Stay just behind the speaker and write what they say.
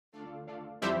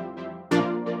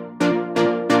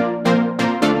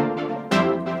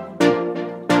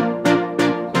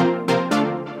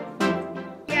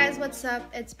what's up?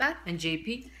 It's Beth and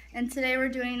JP, and today we're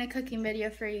doing a cooking video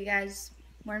for you guys.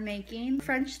 We're making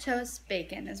French toast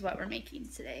bacon is what we're making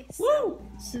today. So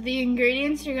the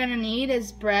ingredients you're gonna need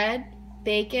is bread,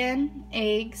 bacon,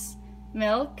 eggs,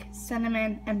 milk,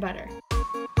 cinnamon, and butter.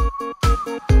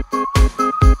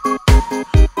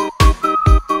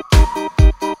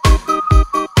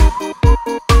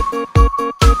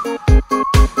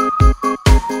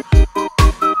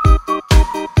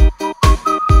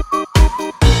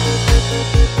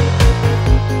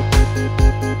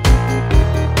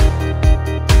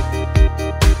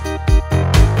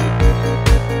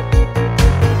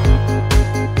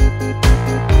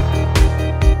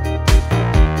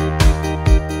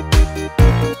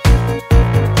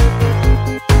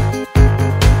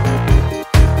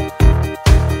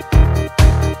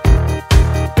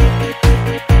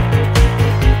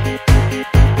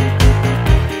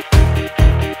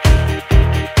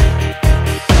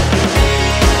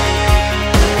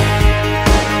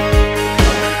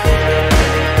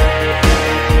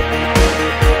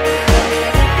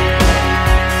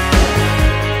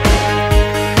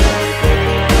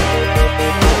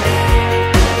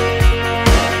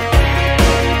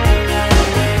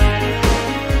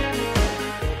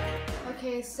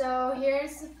 So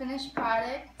here's the finished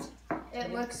product.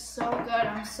 It looks so good.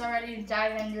 I'm so ready to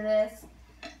dive into this.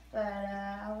 But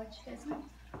I'll let you guys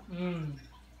know.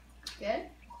 Good?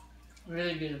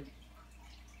 Really good.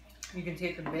 You can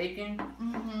taste the bacon.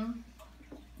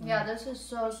 Yeah, this is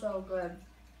so good.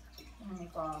 Oh my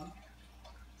god.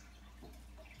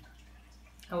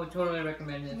 I would totally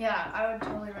recommend it. Yeah, I would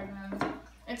totally recommend it.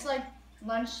 It's like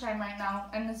lunchtime right now,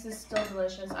 and this is still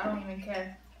delicious. I don't even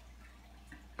care.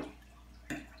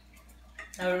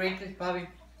 I would rate this probably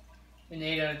an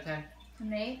 8 out of 10.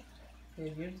 An 8? Yeah,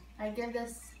 you? I give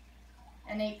this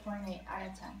an 8.8 out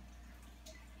of 10.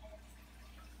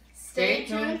 Stay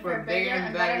tuned for bigger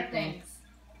and better things.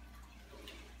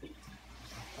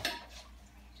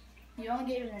 You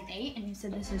only gave it an 8 and you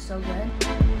said this is so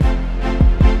good?